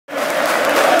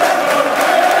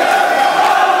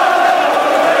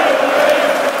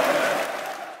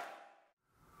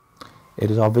It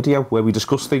is our video where we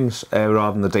discuss things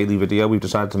rather than the daily video. We've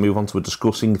decided to move on to a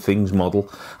discussing things model,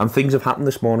 and things have happened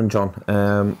this morning,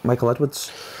 John. Michael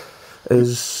Edwards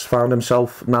has found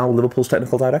himself now Liverpool's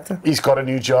technical director. He's got a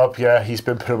new job, yeah. He's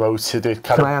been promoted.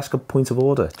 Can I ask a point of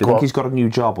order? Do you think he's got a new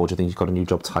job, or do you think he's got a new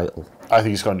job title? I think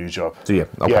he's got a new job. Do you?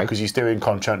 Okay. Yeah, because he's doing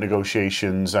contract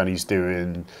negotiations and he's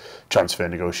doing transfer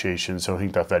negotiations, so I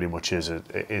think that very much is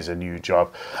a new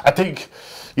job. I think,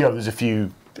 you know, there's a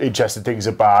few interesting things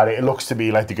about it. It looks to me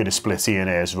like they're going to split Ian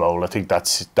role. I think that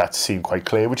seemed quite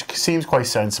clear, which seems quite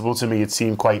sensible to me. It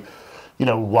seemed quite, you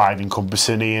know, wide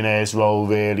encompassing Ian role,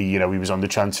 really. You know, he was on the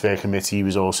transfer committee. He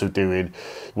was also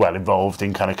involved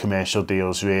in kind of commercial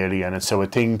deals, really. And so I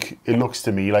think it looks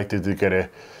to me like they're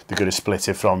gonna split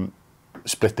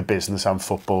the business and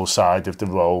football side of the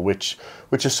role, which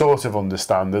I sort of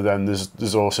understand. And then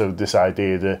there's also this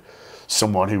idea that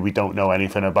someone who we don't know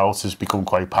anything about has become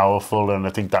quite powerful, and I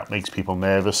think that makes people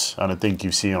nervous. And I think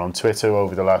you've seen on Twitter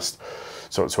over the last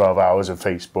sort of 12 hours and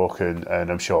Facebook,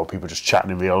 and I'm sure people just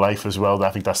chatting in real life as well. I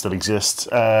think that still exists.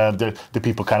 The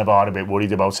people kind of are a bit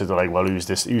worried about it. They're like, well, who's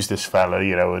this fella,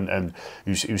 you know, and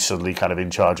who's suddenly kind of in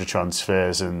charge of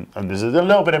transfers, and there's a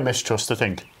little bit of mistrust, I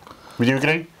think. Would you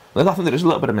agree? Well, I think there is a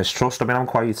little bit of mistrust. I mean, I'm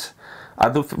quite...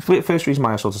 the first reason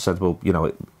why I sort of said, well, you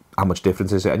know, how much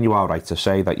difference is it? And you are right to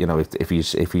say that, you know, if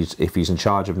he's in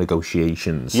charge of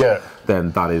negotiations, yeah,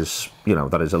 then that is, you know,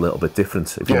 that is a little bit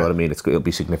different. If you know what I mean, it'll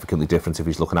be significantly different if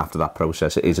he's looking after that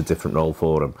process. It is a different role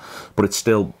for him, but it's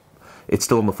still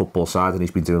on the football side, and he's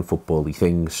been doing football-y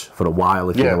things for a while,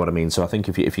 if you know what I mean. So I think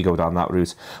if you go down that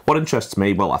route, what interests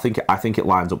me, well, I think it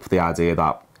lines up with the idea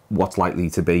that what's likely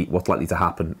to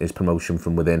happen is promotion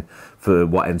from within for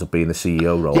what ends up being the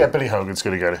CEO role. Yeah, Billy Hogan's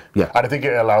going to get it. Yeah, and I think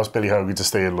it allows Billy Hogan to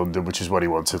stay in London, which is what he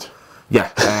wanted. Yeah,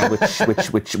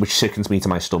 which sickens me to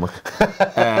my stomach,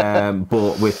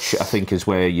 but which I think is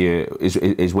where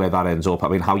that ends up. I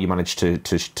mean, how you manage to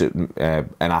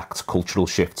enact cultural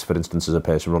shifts, for instance, as a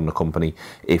person running a company,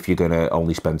 if you're going to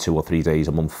only spend 2 or 3 days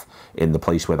a month in the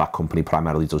place where that company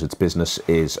primarily does its business,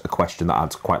 is a question that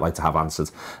I'd quite like to have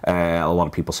answered. A lot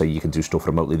of people say you can do stuff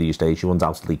remotely these days. You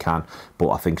undoubtedly can, but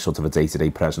I think sort of a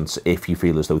day-to-day presence, if you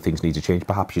feel as though things need to change,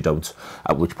 perhaps you don't,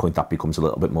 at which point that becomes a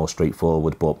little bit more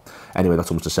straightforward. But anyway,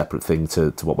 that's almost a separate thing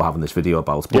to what we're having this video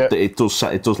about. But it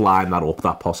does line that up,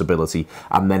 that possibility,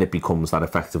 and then it becomes that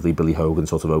effectively Billy Hogan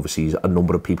sort of oversees a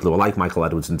number of people who are like Michael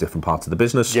Edwards in different parts of the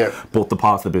business. But the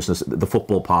part of the business, the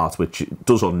football part, which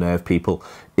does unnerve people,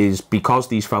 is because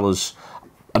these fellas,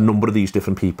 a number of these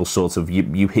different people, sort of,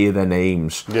 you hear their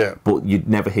names, but you'd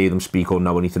never hear them speak or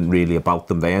know anything really about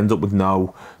them. They end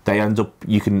up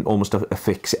you can almost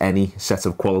affix any set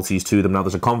of qualities to them. Now,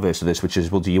 there's a converse to this, which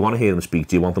is, well, do you want to hear them speak?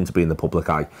 Do you want them to be in the public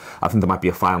eye? I think there might be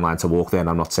a fine line to walk there, and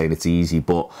I'm not saying it's easy,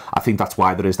 but I think that's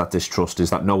why there is that distrust, is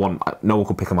that no one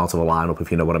can pick him out of a lineup,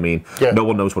 if you know what I mean. No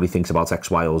one knows what he thinks about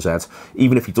X, Y, or Z.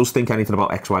 Even if he does think anything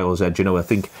about X, Y, or Z, you know, I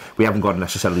think we haven't got to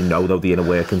necessarily know, though, the inner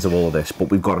workings of all of this, but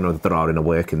we've got to know that there are inner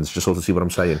workings. Just sort of see what I'm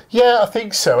saying. Yeah, I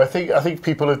think so. I think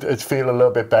people would feel a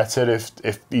little bit better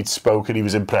if he'd spoken. He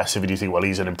was impressive, and you think, well,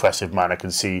 he's an impressive man. I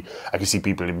can see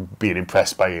people being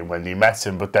impressed by him when they met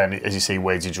him. But then, as you say,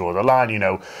 where do you draw the line? You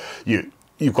know,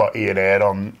 you've got Ian Ayre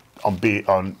on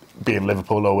being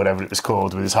Liverpool or whatever it was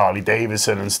called with his Harley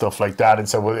Davidson and stuff like that. And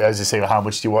so, as you say, well, how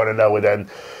much do you want to know?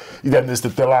 And then there's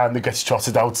the line that gets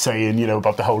trotted out saying, you know,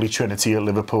 about the Holy Trinity at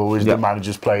Liverpool, with the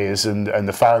managers, players, and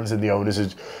the fans and the owners.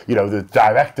 And, you know, the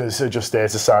directors are just there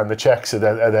to sign the checks,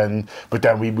 but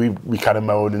then we kind of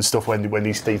moan and stuff when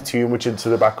they stay too much into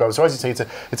the background. So, as you say,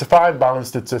 it's a fine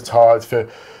balance that's hard for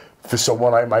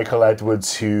someone like Michael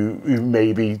Edwards, who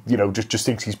maybe, you know, just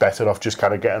thinks he's better off just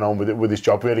kind of getting on with his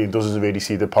job, really, and doesn't really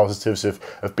see the positives of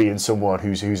being someone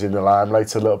who's in the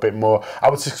limelight a little bit more. I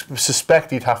would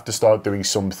suspect he'd have to start doing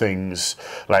some things,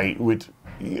 like with,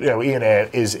 you know, Ian Ayre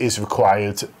is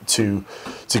required to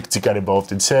get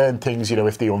involved in certain things. You know,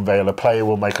 if they unveil a player,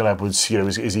 well, Michael Edwards, you know,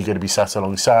 is he going to be sat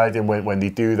alongside him when they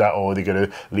do that, or are they going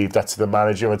to leave that to the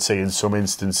manager? I'd say in some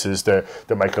instances that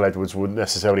Michael Edwards wouldn't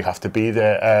necessarily have to be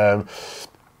there.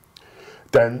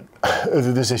 Then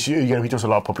there's this, you know, he does a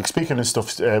lot of public speaking and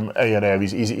stuff. Ian Ayre,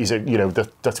 he's a, you know,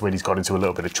 that's when he's got into a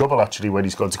little bit of trouble, actually, when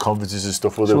he's gone to conferences and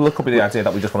stuff. So there could be the idea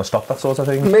that we just want to stop that sort of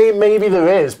thing. Maybe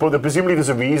there is, but presumably there's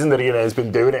a reason that Ian Ayre's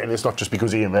been doing it, and it's not just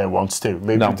because Ian Ayre wants to.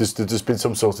 Maybe there's been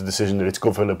some sort of decision that it's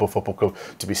good for Liverpool Football Club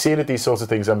to be seen at these sorts of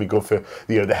things, and be good for,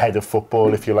 you know, the head of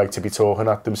football, if you like, to be talking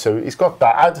at them. So he's got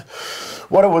that.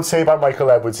 What I would say about Michael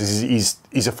Edwards is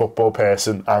he's a football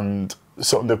person, and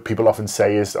something that people often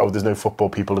say is, oh, there's no football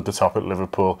people at the top at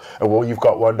Liverpool. And well, you've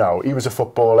got one now. He was a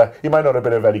footballer. He might not have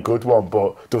been a very good one,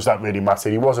 but does that really matter?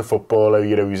 He was a footballer.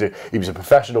 You know, he was a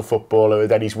professional footballer.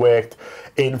 And then he's worked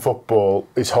in football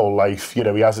his whole life. You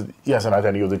know, he hasn't had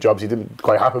any other jobs. He didn't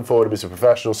quite happen for him as a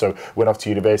professional. So went off to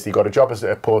university, got a job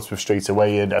at Portsmouth straight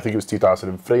away. In I think it was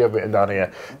 2003. I've written down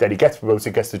here. Then he gets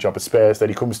promoted, gets the job at Spurs. Then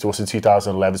he comes to us in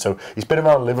 2011. So he's been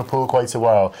around Liverpool quite a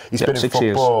while. He's been in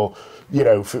football, you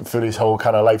know, for his whole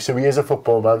kind of life. So he is a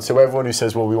football man. So everyone who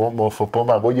says, well, we want more football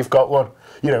man, well, you've got one.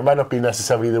 You know, it might not be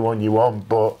necessarily the one you want,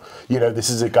 but you know, this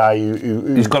is a guy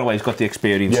who he's got away. He's got the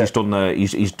experience. Yeah.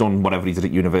 He's done whatever he did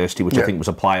at university, which I think was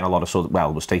applying a lot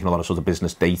of was taking a lot of sort of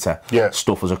business data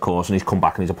stuff as a course, and he's come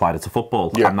back and he's applied it to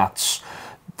football, and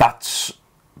that's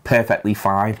perfectly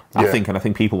fine. I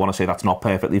think people want to say that's not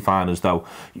perfectly fine, as though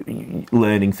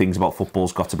learning things about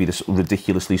football's got to be this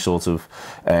ridiculously sort of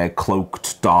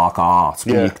cloaked dark art.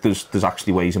 But there's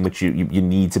actually ways in which you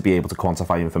need to be able to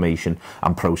quantify information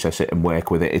and process it and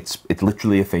work with it. It's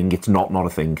literally a thing. It's not a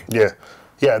thing.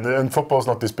 Yeah, and football's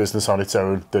not this business on its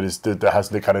own that has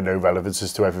the kind of no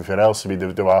relevances to everything else. I mean,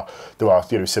 there are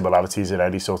you know, similarities in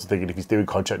any sort of thing. And if he's doing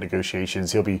contract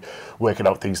negotiations, he'll be working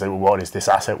out things like, well, what is this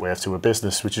asset worth to a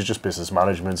business, which is just business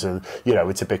management. And you know,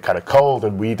 it's a bit kind of cold,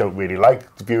 and we don't really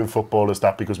like viewing football as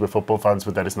that because we're football fans.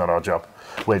 But then it's not our job.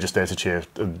 We're just there to cheer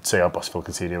and say how boss Phil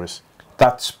Coutinho is.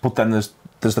 But then there's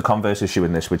the converse issue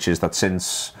in this, which is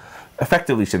that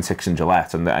effectively since Hicks and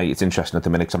Gillette, and it's interesting at the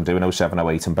minute, 'cause I'm doing 07,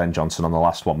 08 and Ben Johnson on the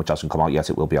last one, which hasn't come out yet.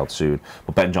 It will be out soon.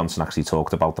 But Ben Johnson actually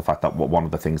talked about the fact that one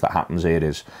of the things that happens here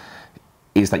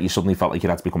is that you suddenly felt like you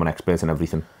had to become an expert in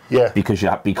everything. Yeah.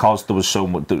 Because there was so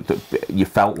much, you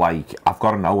felt like, I've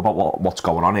got to know about what's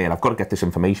going on here, and I've got to get this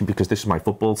information because this is my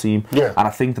football team. Yeah. And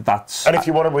I think that's... And if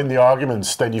you want to win the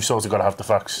arguments, then you've sort of got to have the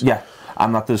facts. Yeah.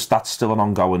 And that's still an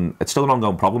ongoing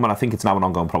problem, and I think it's now an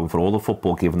ongoing problem for all of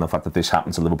football, given the fact that this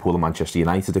happened to Liverpool and Manchester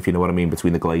United, if you know what I mean,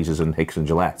 between the Glazers and Hicks and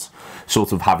Gillette.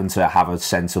 Sort of having to have a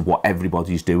sense of what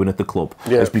everybody's doing at the club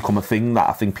has become a thing that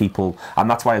I think people, and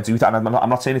that's why I do that. And I'm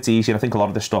not saying it's easy, and I think a lot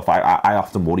of this stuff, I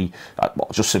often worry,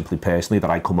 just simply personally,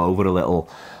 that I come over a little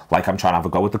like I'm trying to have a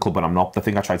go at the club, and I'm not. The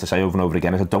thing I try to say over and over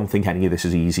again is I don't think any of this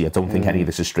is easy. I don't think any of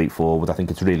this is straightforward. I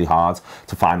think it's really hard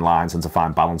to find lines and to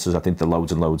find balances. I think there are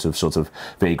loads and loads of sort of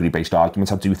vagary-based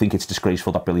arguments. I do think it's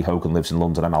disgraceful that Billy Hogan lives in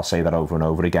London, and I'll say that over and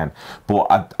over again.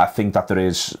 But I think that there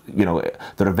is, you know,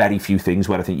 there are very few things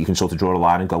where I think you can sort of draw a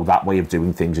line and go, that way of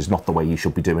doing things is not the way you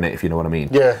should be doing it, if you know what I mean.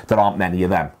 Yeah. There aren't many of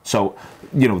them. So,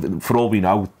 you know, for all we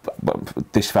know,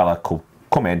 this fella could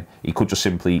come in, he could just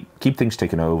simply keep things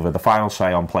ticking over. The final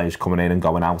say on players coming in and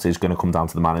going out is going to come down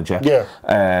to the manager,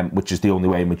 which is the only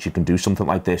way in which you can do something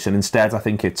like this. And instead, I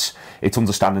think it's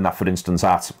understanding that, for instance,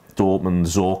 at Dortmund,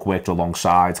 Zorc worked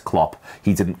alongside Klopp.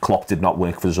 Klopp did not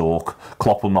work for Zorc.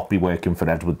 Klopp will not be working for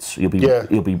Edwards. He'll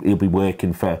be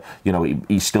working for, you know,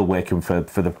 he's still working for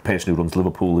the person who runs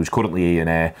Liverpool, who's currently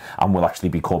E&A, and will actually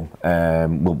become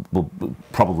will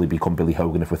probably become Billy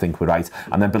Hogan if we think we're right.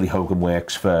 And then Billy Hogan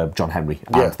works for John Henry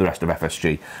and the rest of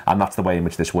FSG, and that's the way in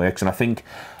which this works. And I think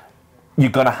you're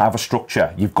going to have a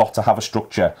structure. You've got to have a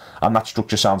structure, and that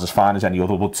structure sounds as fine as any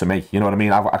other would to me. You know what I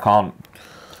mean? I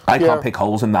can't pick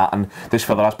holes in that. And this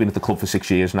fella has been at the club for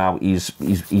 6 years now. He's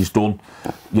done,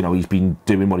 you know, he's been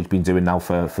doing what he's been doing now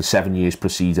for 7 years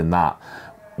preceding that.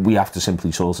 We have to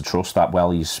simply sort of trust that, well,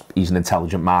 he's an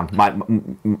intelligent man.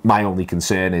 My only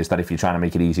concern is that if you're trying to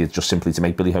make it easier just simply to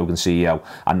make Billy Hogan CEO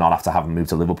and not have to have him move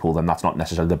to Liverpool, then that's not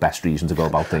necessarily the best reason to go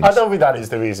about things. I don't think that is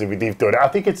the reason we've done it. I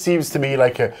think it seems to me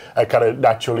like a kind of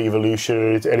natural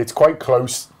evolution, and it's quite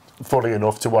close, funny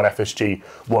enough, to what FSG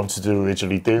wanted to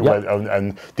originally do,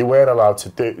 and they weren't allowed to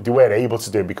do, they weren't able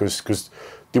to do it because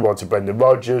they wanted Brendan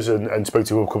Rodgers and spoke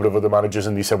to a couple of other managers,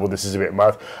 and they said, well, this is a bit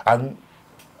mad.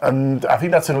 And I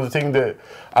think that's another thing that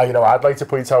I'd like to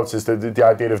point out, is that the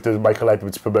idea of the Michael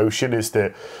Edwards promotion is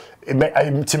that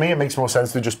to me it makes more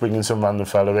sense to just bring in some random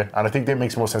fellow in, and I think it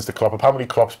makes more sense to Klopp. Apparently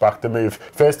Klopp's backed the move,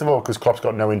 first of all because Klopp's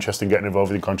got no interest in getting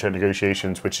involved in contract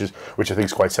negotiations, which I think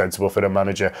is quite sensible for a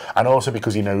manager, and also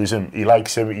because he knows him, he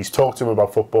likes him, he's talked to him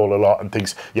about football a lot and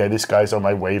thinks, yeah, this guy's on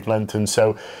my wavelength. And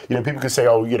so, you know, people can say,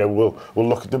 oh, you know, we'll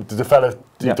look at the fella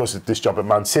who does this job at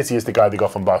Man City is the guy they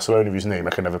got from Barcelona, whose name I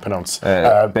can never pronounce.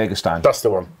 Bergestein. That's the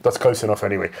one. That's close enough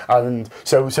anyway. And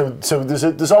so there's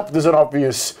an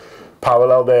obvious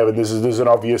parallel there, and there's an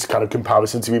obvious kind of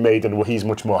comparison to be made, and he's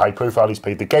much more high profile. He's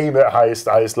played the game at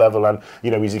highest level, and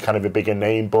you know, he's kind of a bigger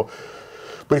name. But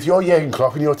But if you're Jurgen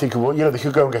Klopp and you're thinking, well, you know, they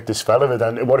could go and get this fella, but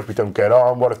then what if we don't get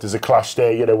on? What if there's a clash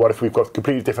there? You know, what if we've got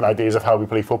completely different ideas of how we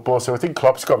play football? So I think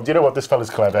Klopp's got, you know what, this fella's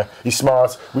clever, he's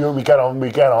smart, we get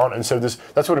on, and so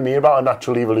that's what I mean about a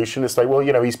natural evolution. It's like, well,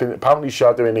 you know, he's been apparently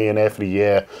shadowing Ian there for a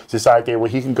year. It's this idea where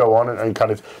he can go on and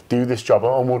kind of do this job,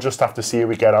 and we'll just have to see how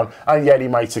we get on. And yeah, he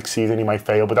might succeed and he might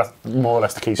fail, but that's more or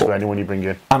less the case for anyone you bring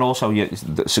in. And also, yeah,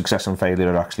 success and failure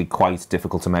are actually quite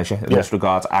difficult to measure in this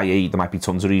regard, i.e. there might be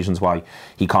tons of reasons why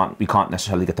we can't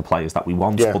necessarily get the players that we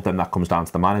want, but then that comes down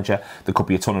to the manager. There could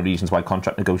be a ton of reasons why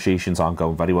contract negotiations aren't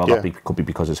going very well. That could be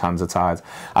because his hands are tied.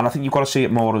 And I think you've got to see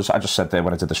it more as, I just said there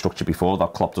when I did the structure before,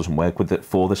 that Klopp doesn't work with it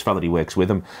for this fella, he works with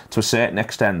him. To a certain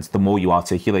extent, the more you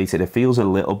articulate it, it feels a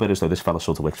little bit as though this fella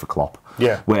sort of works for Klopp.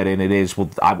 Wherein it is, well,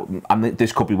 and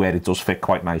this could be where it does fit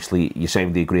quite nicely. You're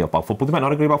saying they agree about football. They might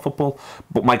not agree about football,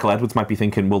 but Michael Edwards might be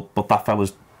thinking, well, but that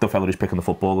fella's the fella who's picking the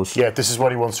footballers. Yeah, this is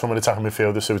what he wants from an attacking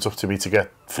midfielder, so it's up to me to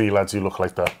get 3 lads who look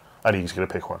like that, and he's going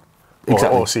to pick one.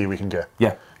 Or see who we can get.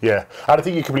 Yeah, and I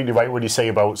think you're completely right when you say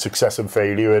about success and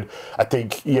failure, and I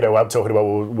think, you know, I'm talking about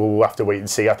we'll have to wait and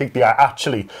see. I think the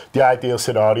ideal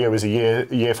scenario is a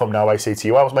year from now I say to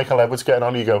you, how's Michael Edwards getting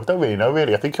on? You go, don't really know,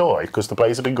 really. I think all right, because the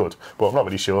players have been good, but I'm not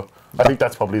really sure. I think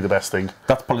that's probably the best thing.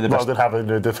 That's probably the best. Rather than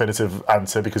having a definitive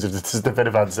answer, because if it's a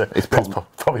definitive answer, it's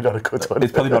probably not a good one.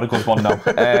 It's probably not a good one, no.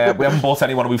 We haven't bought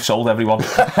anyone, we've sold everyone.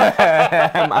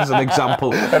 As an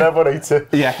example. And everyone hates it.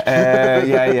 Yeah.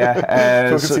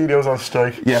 Phil Coutinho's on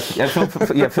strike.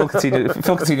 Phil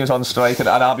Coutinho's on strike, and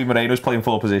Albi Moreno's playing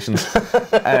 4 positions.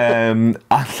 And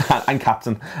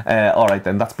captain. All right,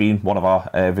 then, that's been one of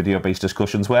our video-based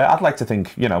discussions where I'd like to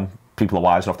think, you know, people are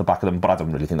wiser off the back of them, but I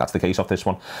don't really think that's the case off this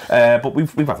one. But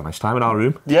we've had a nice time in our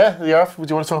room. Yeah. Do you want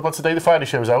to talk about today? The Friday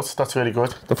show's out. That's really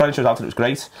good. The Friday show's out and it was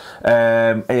great.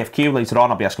 AFQ later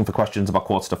on, I'll be asking for questions about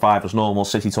 4:45 as normal.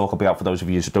 City Talk will be out for those of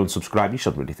you who don't subscribe. You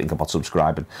should really think about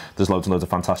subscribing. There's loads and loads of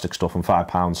fantastic stuff, and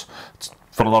 £5.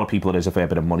 For a lot of people it is a fair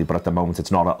bit of money, but at the moment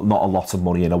it's not a lot of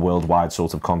money in a worldwide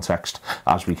sort of context,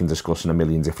 as we can discuss in a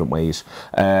million different ways.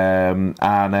 And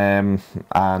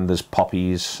there's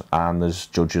poppies and there's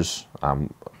judges.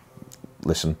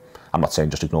 Listen, I'm not saying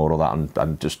just ignore all that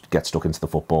and just get stuck into the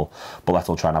football, but let's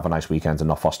all try and have a nice weekend and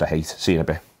not foster hate. See you in a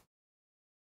bit.